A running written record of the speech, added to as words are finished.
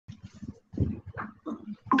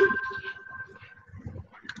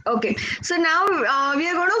Okay, so now we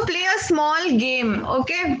are going to play a small game.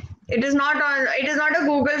 Okay, it is not a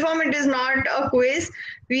Google form, it is not a quiz.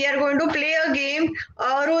 We are going to play a game.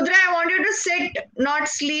 Rudra, I want you to sit, not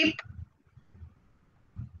sleep.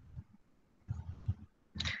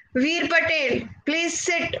 Veer Patel, please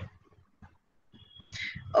sit.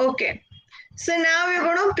 Okay, so now we're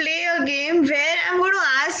going to play a game where I'm going to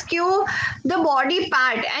ask you the body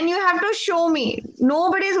part and you have to show me.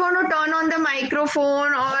 Nobody is going to turn on the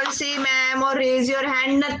microphone or say ma'am or raise your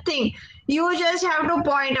hand, nothing. You just have to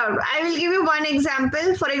point out. I will give you one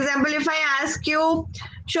example. For example, if I ask you,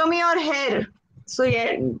 show me your hair. So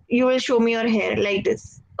yeah, you will show me your hair like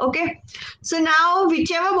this. Okay. So now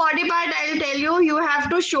whichever body part I'll tell you, you have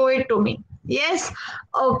to show it to me. Yes.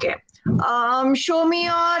 Okay. Show me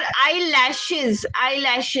your eyelashes.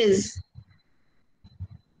 Eyelashes.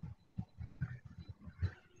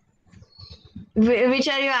 Which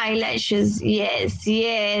are your eyelashes? Yes,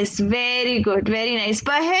 yes. Very good. Very nice.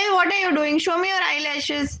 But hey, what are you doing? Show me your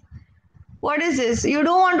eyelashes. What is this? You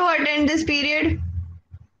don't want to attend this period?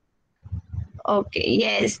 Okay.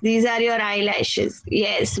 Yes, these are your eyelashes.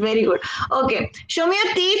 Yes, very good. Okay. Show me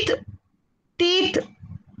your teeth. Teeth.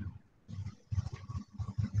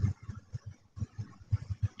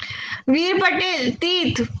 Veer Patel,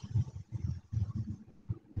 teeth.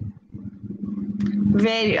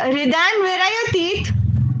 Very. Ridan, where are your teeth?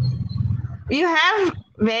 You have?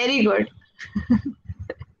 Very good.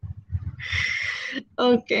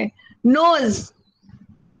 Okay. Nose.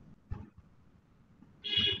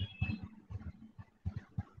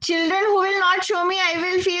 Children who will not show me, I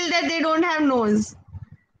will feel that they don't have nose.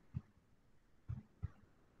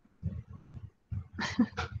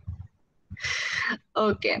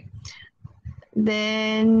 Okay.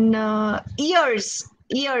 Then ears.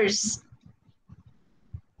 Ears.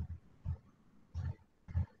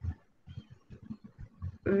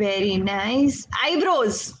 Very nice.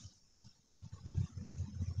 Eyebrows.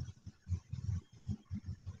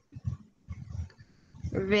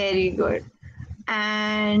 Very good.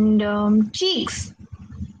 And cheeks.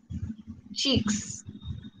 Cheeks.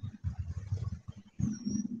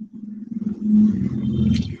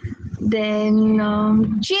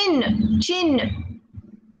 Then chin. Chin.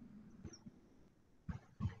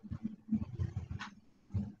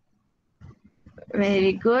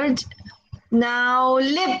 Very good. Now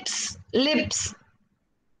lips. Lips.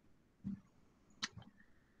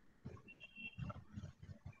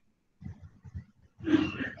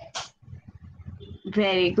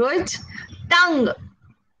 Very good. Tongue.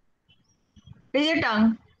 Where's your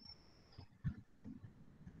tongue?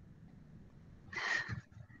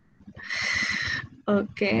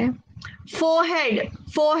 Okay. Forehead.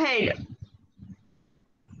 Forehead.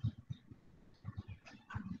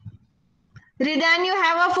 Ridan, you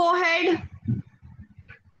have a forehead?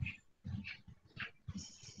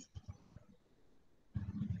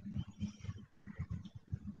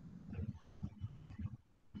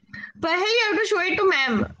 Pahel, you have to show it to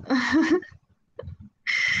ma'am.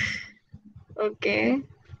 Okay.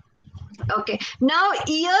 Okay. Now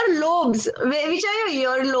ear lobes. Which are your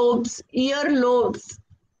ear lobes? Ear lobes.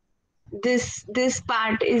 This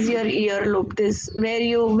part is your earlobe. This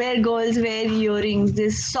where girls wear earrings.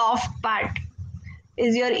 This soft part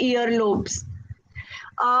is your earlobes.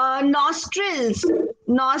 Nostrils.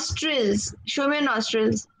 Nostrils. Show me your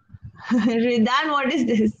nostrils. Ridan, what is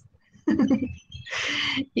this?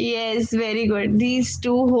 Yes, very good. These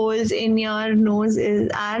two holes in your nose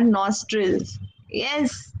are nostrils.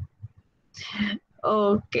 Yes.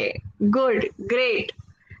 Okay. Good. Great.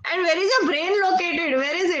 And where is your brain located?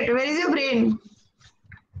 Where is it? Where is your brain?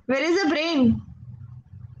 Where is the brain?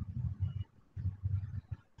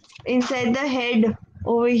 Inside the head.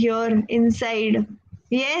 Over here. Inside.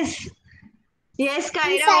 Yes. Yes,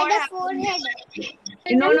 Kyra. Inside the forehead.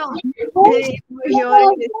 No, no.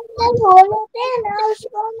 Here.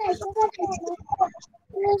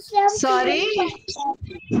 Sorry.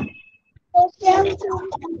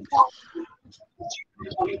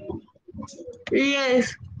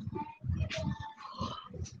 Yes.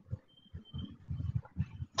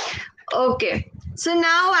 Okay. So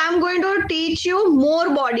now I'm going to teach you more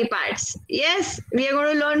body parts. Yes, we are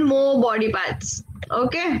going to learn more body parts.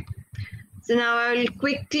 Okay. So now I will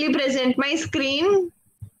quickly present my screen.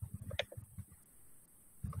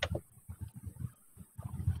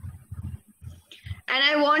 And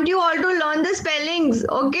I want you all to learn the spellings,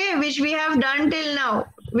 okay, which we have done till now,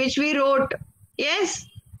 which we wrote. Yes?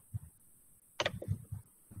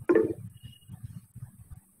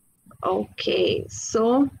 Okay,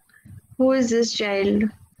 so who is this child?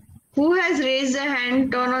 Who has raised a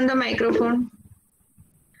hand? Turn on the microphone.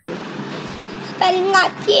 Spelling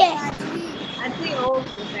आती है? आती है,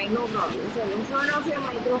 okay fine, no problem. चलो, turn off your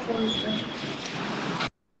microphone.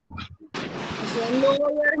 Okay,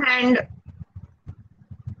 lower your hand.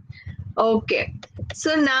 Okay.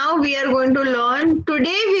 So now we are going to learn.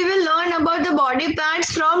 Today we will learn about the body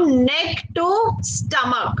parts from neck to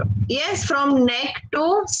stomach. Yes, from neck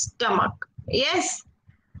to stomach. Yes.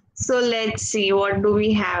 So let's see, what do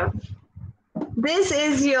we have? This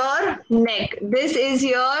is your neck. This is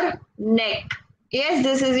your neck. Yes,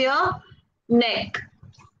 this is your neck.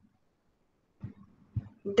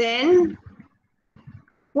 Then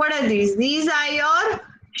what are these? These are your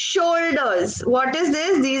shoulders. What is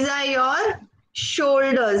this? These are your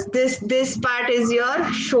shoulders. This part is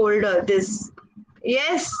your shoulder. This.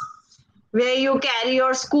 Yes. Where you carry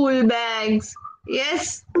your school bags.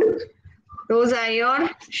 Yes. Those are your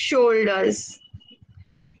shoulders.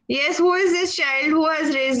 Yes, who is this child who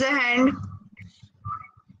has raised the hand?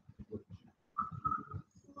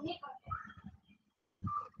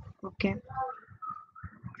 Okay.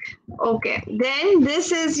 Okay. Then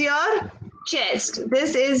this is your chest.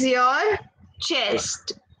 This is your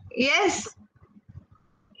chest. Yes.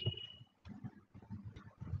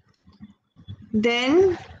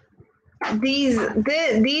 Then these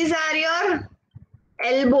are your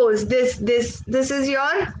elbows. This is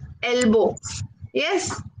your elbow.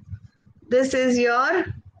 Yes. This is your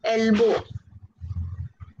elbow.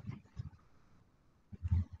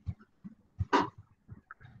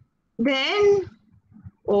 Then,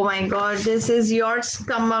 oh my god, this is your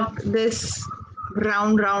stomach. This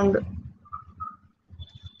round.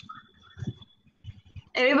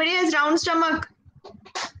 Everybody has round stomach.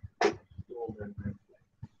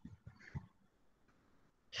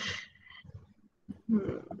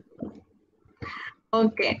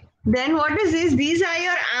 Okay. Then what is this? These are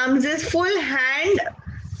your arms. This full hand,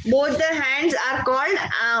 both the hands are called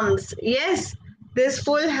arms. Yes. This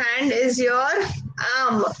full hand is your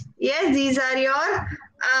arm. Yes, these are your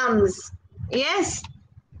arms. Yes.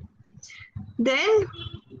 Then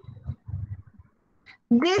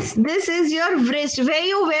this is your wrist where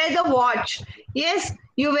you wear the watch. Yes,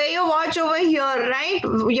 you wear your watch over here, right?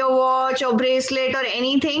 Your watch or bracelet or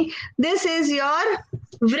anything. This is your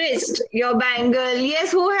wrist, your bangle.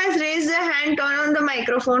 Yes, who has raised their hand? Turn on the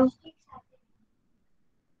microphone.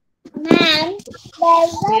 Ma'am,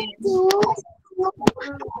 there's a two.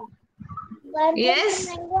 One Yes. is a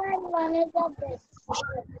mango and one is a this.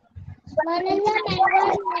 One is a mango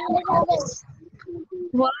and one is a this.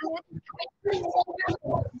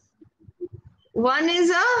 One is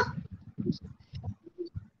a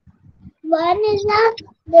One is a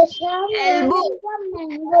this one. elbow. One is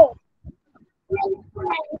a mango.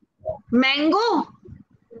 Mango.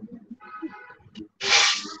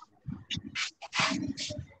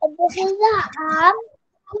 This is the arm.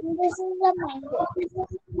 And this is the mango.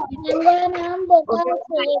 Mango and arm both Okay, are I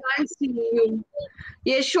same. can't see you.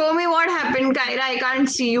 Yes, show me what happened, Kyra. I can't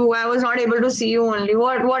see you. I was not able to see you only.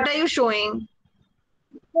 What are you showing?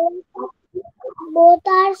 Both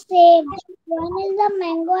are same. One is a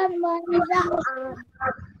mango and one is a arm.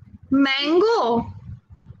 Mango.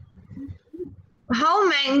 How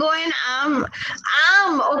mango and arm?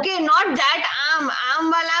 Arm. Okay, not that arm. Arm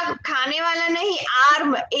wala khane wala nahi. Arm.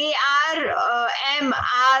 ARM.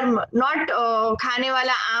 Arm. Not khane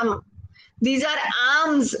wala arm. These are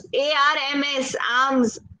arms. ARMS.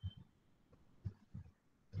 Arms.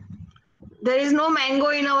 There is no mango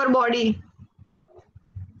in our body.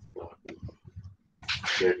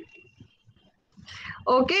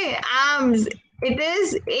 Okay, arms. It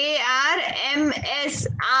is ARMS.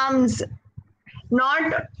 Arms. Not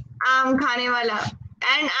arm khane wala.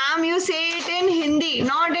 And arm you say it in Hindi,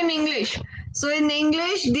 not in English. So in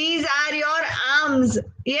English, these are your arms.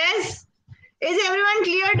 Yes? Is everyone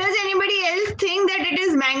clear? Does anybody else think that it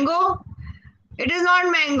is mango? It is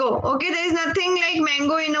not mango. Okay, there is nothing like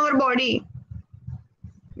mango in our body.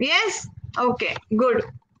 Yes? Okay, good.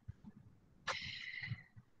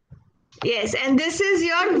 Yes, and this is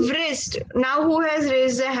your wrist. Now who has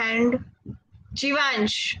raised a hand?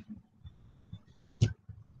 Chivansh.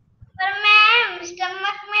 पर ma'am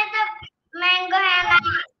stomach में तो mango है ना.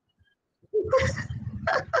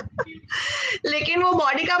 लेकिन वो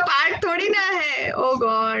body का part थोड़ी ना है. ओ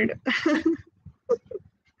गॉड.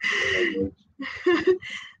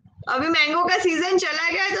 अभी मैंगो का सीजन चला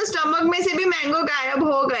गया तो स्टमक में से भी मैंगो गायब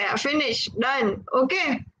हो गया. Finish. Done. Okay.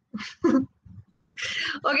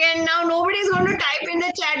 Okay, and now nobody is going to type in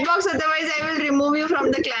the chat box, otherwise I will remove you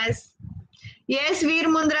from the class. Yes, Veer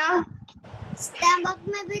Mundra. Stomach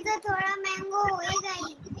में भी तो थोड़ा मैंगो होएगा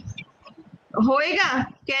ही. होएगा?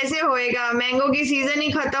 कैसे होएगा? मैंगो की सीजन ही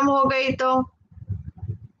खत्म हो गई तो.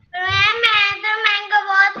 मैम मैं तो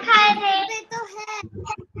रखा है तो है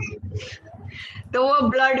तो वो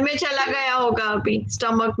ब्लड में चला गया होगा अभी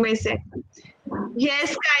स्टमक में से.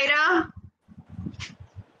 यस कायरा.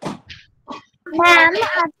 मैम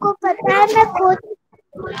आपको पता है मैं खुद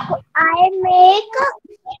I make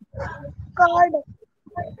curd.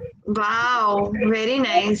 Wow, very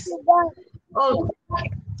nice.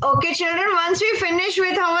 Okay, children, once we finish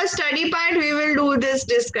with our study part, we will do this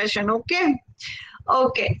discussion, okay?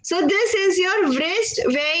 Okay, so this is your wrist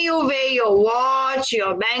where you wear your watch,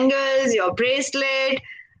 your bangles, your bracelet.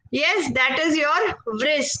 Yes, that is your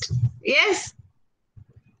wrist. Yes.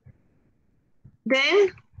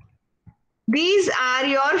 Then these are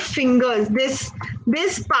your fingers.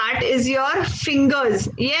 This part is your fingers.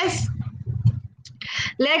 Yes.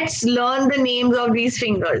 Let's learn the names of these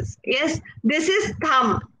fingers. Yes, this is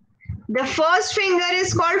thumb. The first finger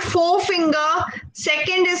is called forefinger,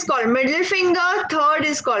 second is called middle finger, third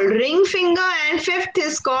is called ring finger, and fifth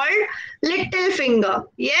is called little finger.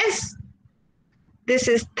 Yes, this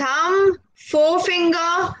is thumb,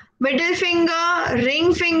 forefinger, middle finger,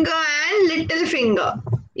 ring finger, and little finger.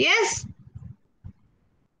 Yes.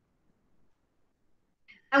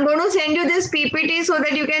 I'm going to send you this PPT so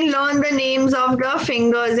that you can learn the names of the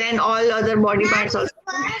fingers and all other body parts also.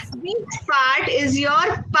 This part is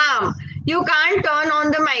your palm. You can't turn on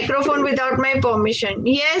the microphone without my permission.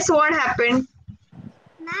 Yes, what happened?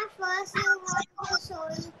 Now first you want to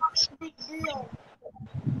show video.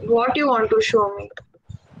 What you want to show me?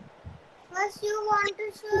 First you want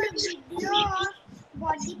to show video of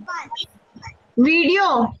body parts.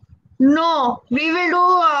 Video? No, we will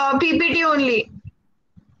do PPT only.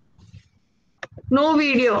 No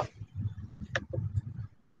video.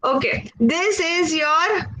 Okay, this is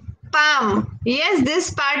your palm. Yes,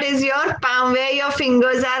 this part is your palm where your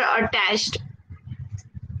fingers are attached.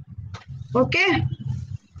 Okay.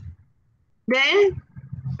 Then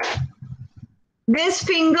this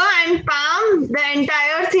finger and palm, the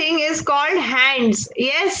entire thing is called hands.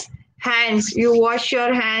 Yes, hands. You wash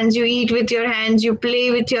your hands, you eat with your hands, you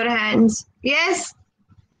play with your hands. Yes.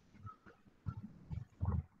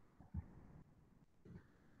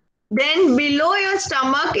 Then below your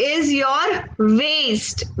stomach is your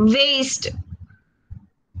waist. Waist.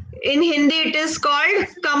 In Hindi it is called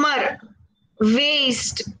kamar.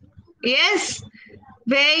 Waist. Yes.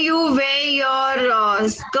 Where you wear your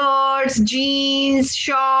skirts, jeans,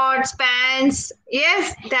 shorts, pants.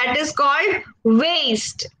 Yes, that is called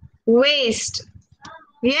waist. Waist.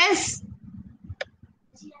 Yes.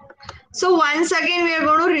 So once again we are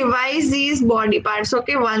going to revise these body parts.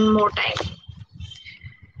 Okay, one more time.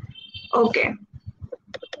 Okay.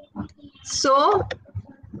 So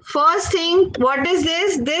first thing, what is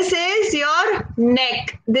this? This is your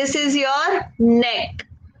neck. This is your neck.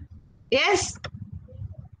 Yes.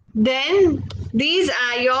 Then these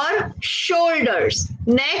are your shoulders.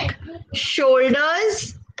 Neck,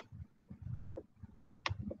 shoulders.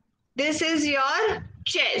 This is your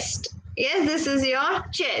chest. Yes, this is your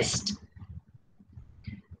chest.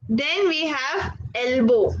 Then we have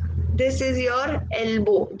elbow. This is your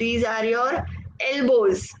elbow. These are your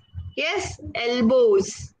elbows. Yes,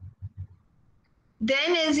 elbows.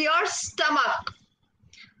 Then is your stomach.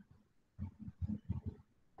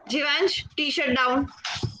 Jivansh, t-shirt down.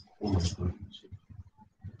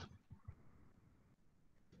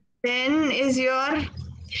 Then is your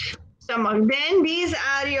stomach. Then these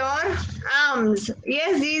are your arms.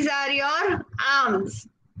 Yes, these are your arms.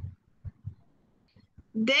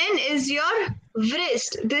 Then is your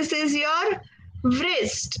wrist. This is your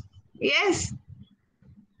wrist. Yes.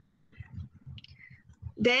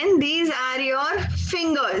 Then these are your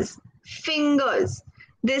fingers. Fingers.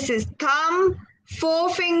 This is thumb,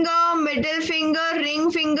 forefinger, middle finger,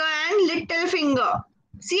 ring finger, and little finger.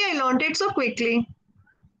 See, I learned it so quickly.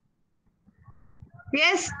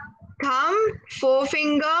 Yes. Thumb,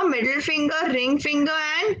 forefinger, middle finger, ring finger,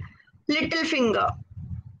 and little finger.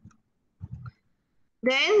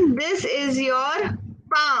 Then this is your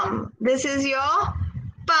palm. This is your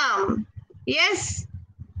palm. Yes.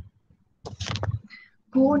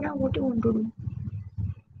 Go now. What do you want to do?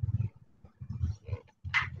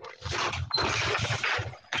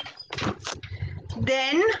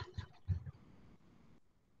 Then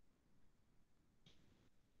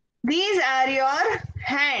these are your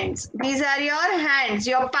hands. These are your hands.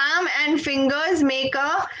 Your palm and fingers make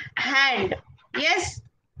a hand. Yes.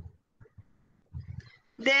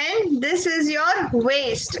 Then this is your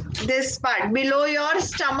waist. This part below your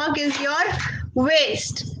stomach is your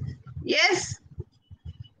waist. Yes.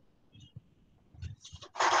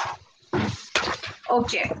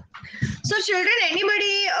 Okay. So children,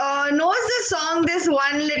 anybody knows the song song this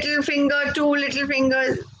one little finger, two little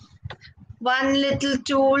fingers. One little,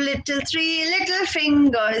 two little, three little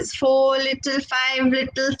fingers, four little, five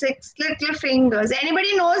little, six little fingers.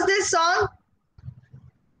 Anybody knows this song?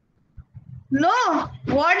 No.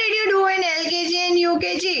 What did you do in LKG and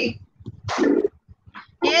UKG?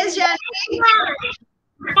 Yes, Janvi?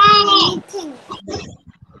 Anything.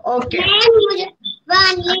 Okay.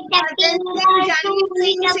 One little Then finger, Janvi, two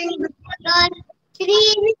little sing. finger,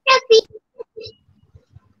 three little finger,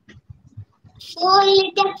 four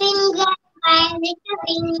little finger, five little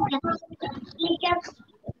finger, little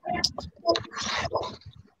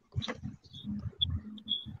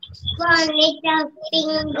one little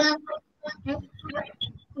finger,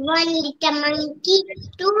 one little monkey,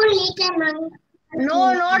 two little monkey.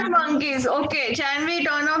 No, not monkeys. Okay, Janvi,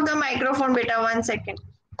 turn off the microphone, beta. 1 second.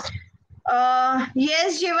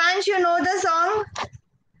 Yes, Jivansh, you know the song?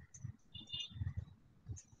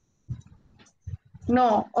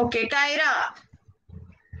 No. Okay, Kyra.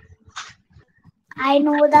 I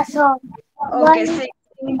know the song. Okay, sing.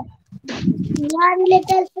 One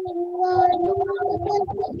little finger, two little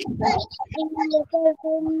finger, three little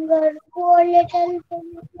finger, four little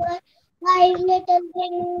finger, five little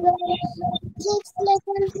finger, six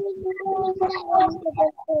little finger, seven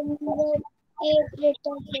little finger, eight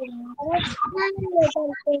little finger, nine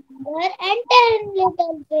little finger, and 10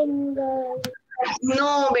 little fingers.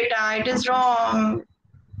 No, beta, it is wrong.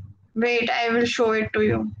 Wait, I will show it to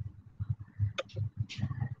you.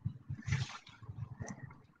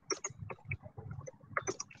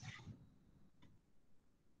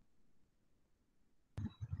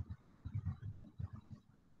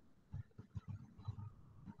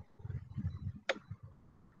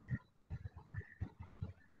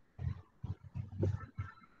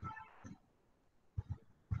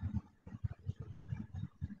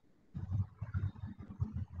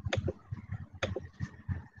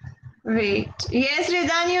 Wait. Yes,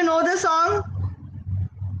 Ridan, you know the song?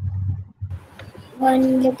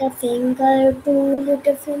 One little finger, two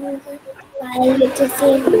little finger, five little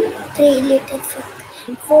finger, three little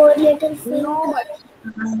finger, four little finger. No, but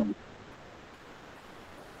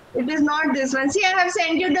it is not this one. See, I have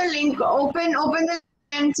sent you the link. Open the link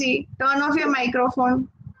and see. Turn off your microphone.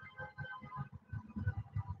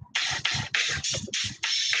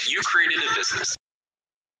 You created a business.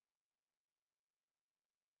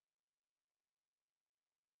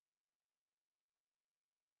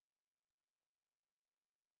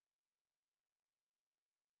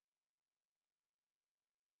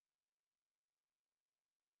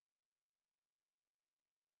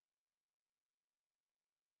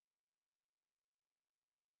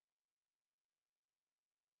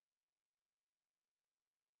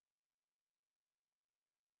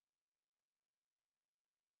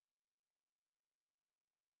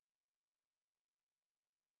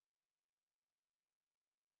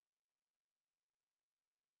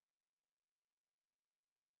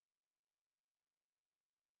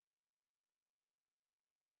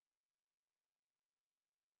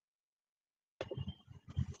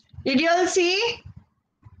 Did you all see?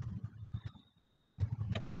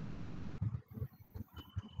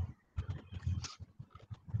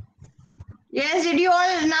 Yes, did you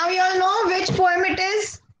all? Now you all know which poem it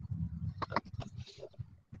is?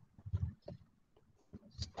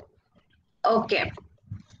 Okay.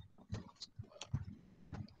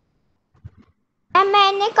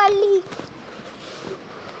 मैंने कर ली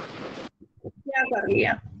क्या कर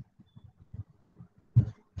लिया?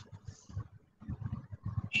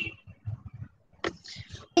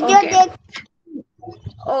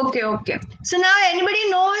 Okay. Okay. So now anybody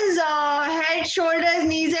knows head, shoulders,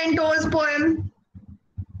 knees and toes poem?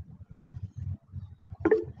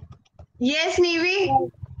 Yes, Nivi?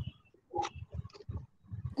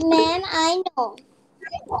 Ma'am, I know.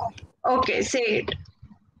 Okay, say it.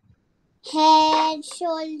 Head,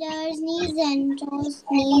 shoulders, knees and toes,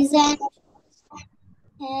 knees and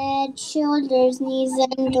head, shoulders, knees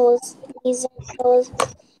and toes, knees and toes,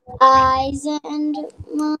 eyes and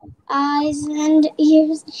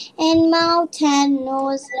ears and mouth and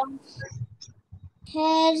nose,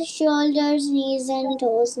 head, shoulders, knees and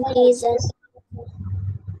toes, knees and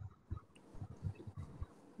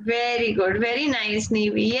Very good. Very nice,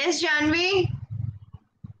 Nivi. Yes, Janvi?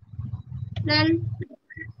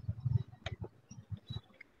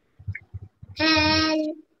 head,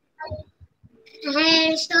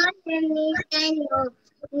 head, shoulders, knees and nose,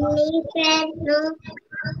 knees and nose,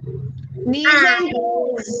 Knees and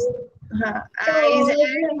toes. Eyes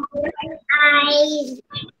and eyes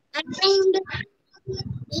and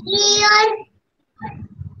ears.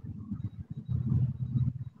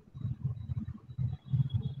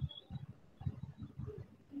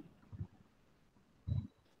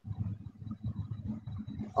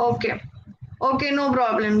 Okay. Okay, no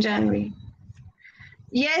problem, Janvi.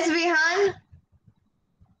 Yes, Vihan.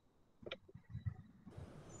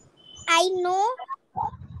 I know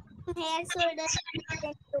head, shoulders, knees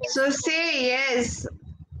and toes. So say yes.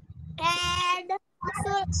 Head,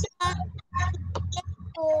 shoulders,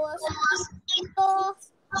 toes, toes,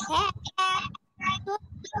 head,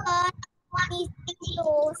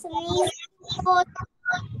 shoulders, knees, toes.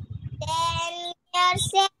 Then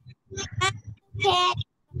ears and head,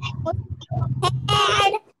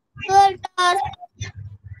 head, shoulders,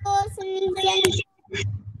 toes, knees and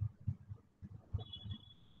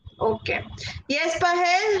Okay. Yes,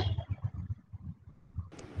 Pahel.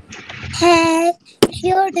 head,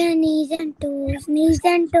 shoulder, knees and toes,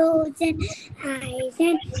 and eyes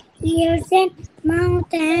and ears and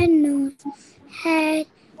mouth and nose. Head,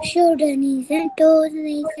 shoulder, knees and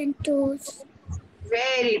toes.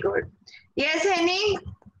 Very good. Yes, Henny.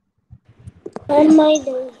 On my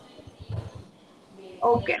door.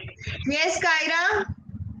 Okay. Yes, Kyra.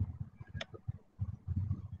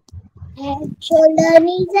 Head, shoulder,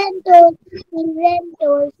 knees and toes.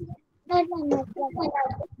 Not one of them.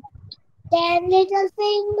 10 little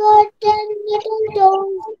fingers, 10 little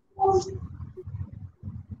toes,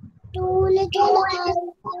 2 little eyes,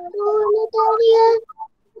 2 little ears,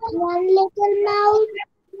 1 little mouth,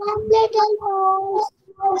 1 little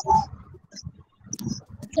nose.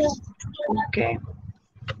 Okay.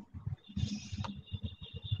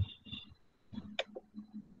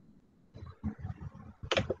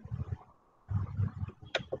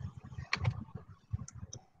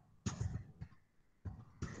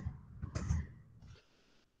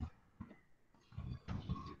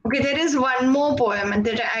 Okay, there is one more poem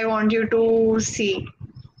that I want you to see.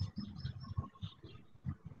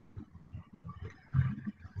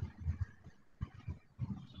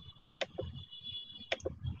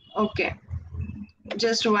 Okay,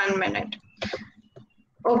 just 1 minute.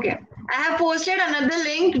 Okay, I have posted another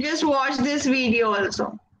link. Just watch this video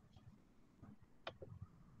also.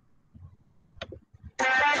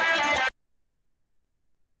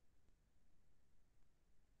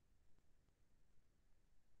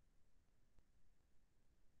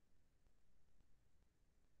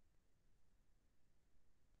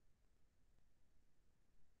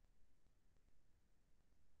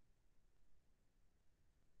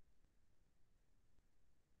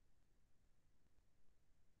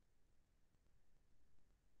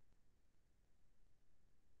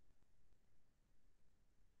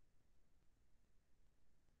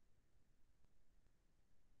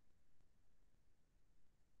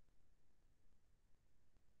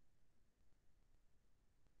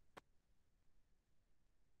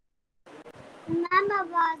 Ma'am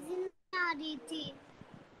आवाज ही नहीं आ रही थी.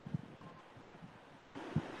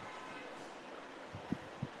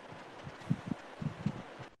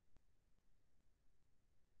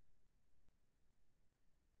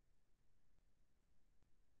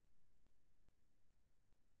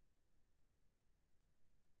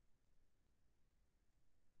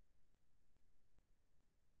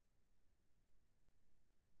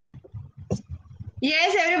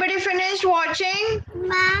 Yes, everybody finished watching?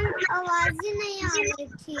 Ma'am आवाज ही नहीं आ रही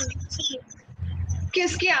थी.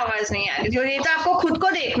 किसकी आवाज नहीं आ रही थी? ये तो आपको खुद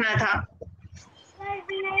को देखना था.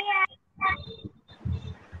 नहीं आ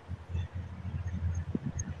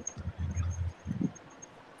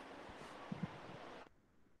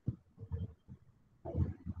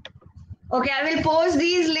Okay, I will post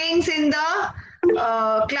these links in the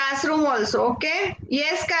classroom also. Okay.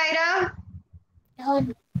 Yes, Kyra.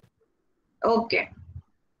 Okay.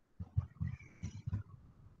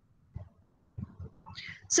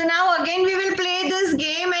 So now again we will play this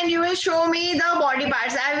game and you will show me the body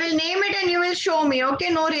parts. I will name it and you will show me. Okay,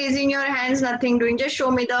 no raising your hands, nothing doing. Just show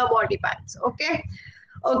me the body parts. Okay.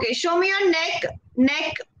 Okay, show me your neck.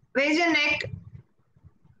 Neck. Where's your neck?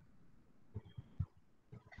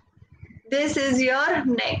 This is your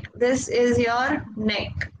neck. This is your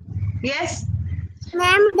neck. Yes.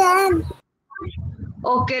 Ma'am done.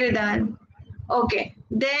 Okay, Ridan. Okay.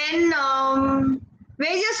 Then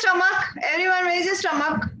where's your stomach? Everyone, where's your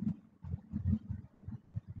stomach?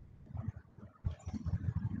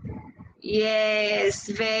 Yes,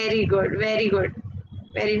 very good, very good.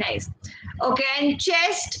 Very nice. Okay, and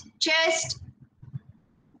chest, chest.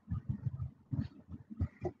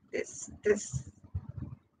 This.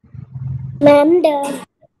 Ma'am done.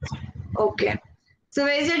 Okay. So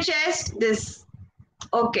where's your chest? This.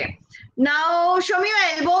 Okay. Now show me your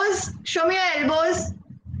elbows. Show me your elbows.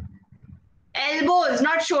 Elbows,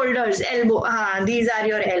 not shoulders. Elbow. These are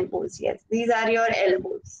your elbows. Yes, these are your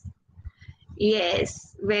elbows.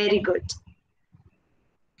 Yes, very good.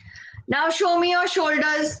 Now show me your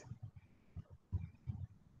shoulders.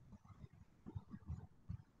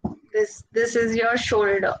 This is your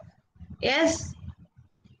shoulder. Yes.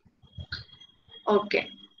 Okay.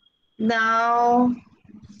 Now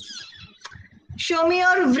show me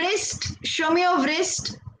your wrist. Show me your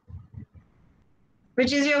wrist.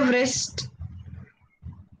 Which is your wrist?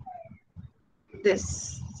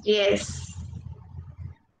 This. Yes.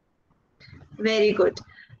 Very good.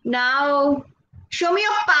 Now show me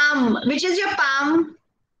your palm. Which is your palm?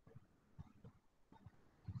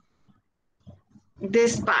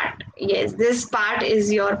 This part. Yes, this part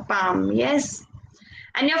is your palm. Yes.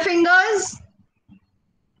 And your fingers?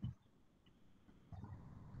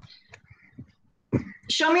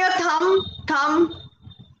 Show me your thumb. Thumb.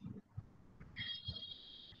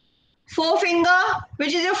 Forefinger.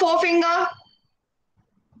 Which is your forefinger?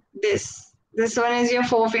 This. This one is your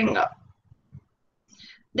forefinger.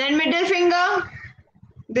 Then middle finger.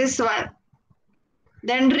 This one.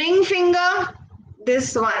 Then ring finger.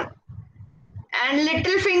 This one. And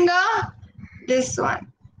little finger. This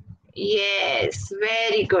one. Yes.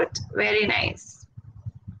 Very good. Very nice.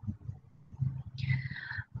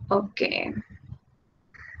 Okay.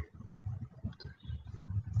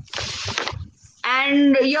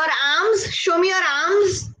 And your arms. Show me your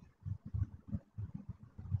arms.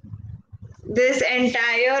 This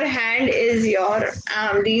entire hand is your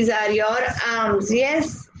arm. These are your arms.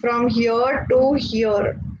 Yes. From here to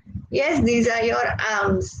here. Yes. These are your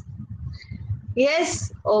arms.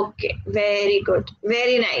 Yes. Okay. Very good.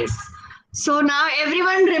 Very nice. So now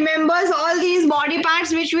everyone remembers all these body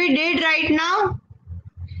parts which we did right now.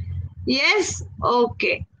 Yes.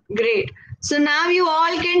 Okay. Great. So now you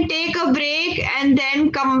all can take a break and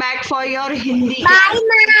then come back for your Hindi class.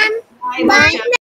 Bye, ma'am. Bye, Bye. Bacha.